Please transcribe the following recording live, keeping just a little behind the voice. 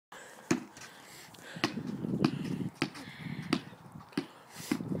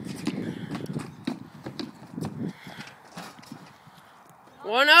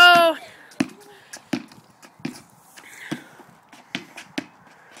1-0.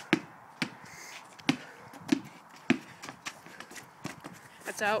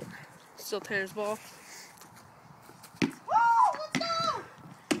 That's out. Still Tanner's ball. Let's go!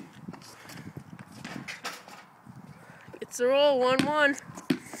 It's the roll. 1-1.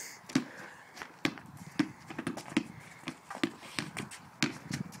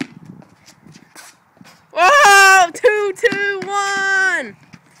 Whoa! 2-2-1.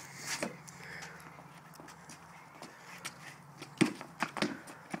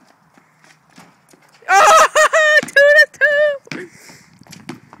 Oh! 2-2.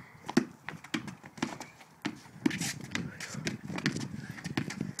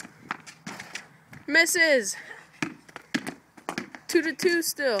 Misses. 2-2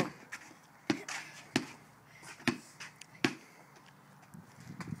 still.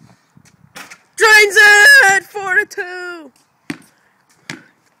 Drains it! 4-2.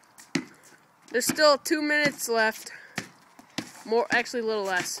 There's still 2 minutes left. More, actually, a little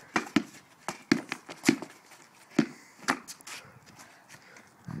less.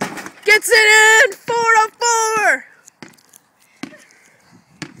 Gets it in! 4-4.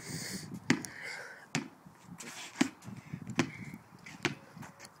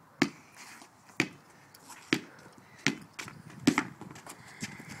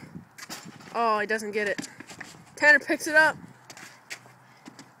 Oh, he doesn't get it. Tanner picks it up.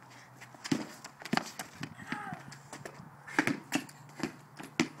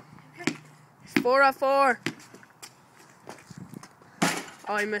 It's 4-4.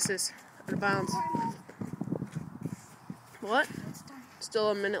 Oh, he misses. Out of bounds. What? Still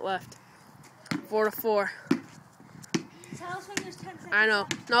a minute left. 4-4. Tell us when there's 10 seconds. I know.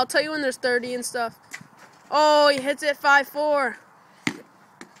 No, I'll tell you when there's 30 and stuff. Oh, he hits it 5-4.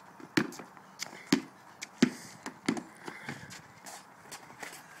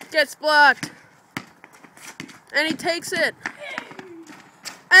 Gets blocked. And he takes it.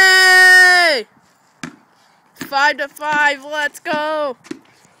 Hey! 5-5. Let's go.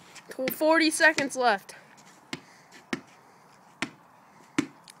 40 seconds left.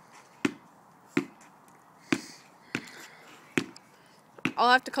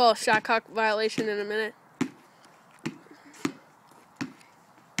 I'll have to call a shot clock violation in a minute.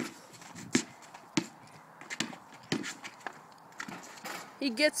 He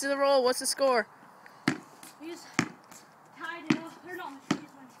gets the roll. What's the score? He's tied it up. Or no, he's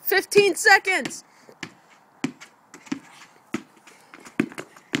won. 15 seconds.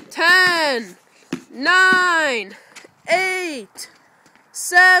 10, 9, 8,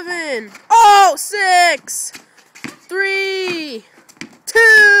 7, 6, 3,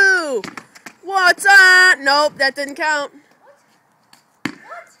 2. What's that? Nope, that didn't count. What?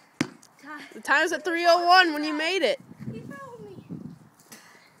 The time's at 3:01 when you made it. He fouled me.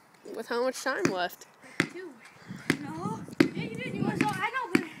 With how much time left? Like 2. No. Yeah, you did. I know,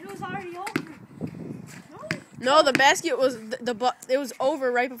 but it was already over. No. No, the basket was it was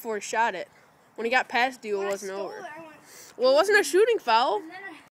over right before he shot it. When he got past you, it wasn't over. Well, it wasn't a shooting foul. And then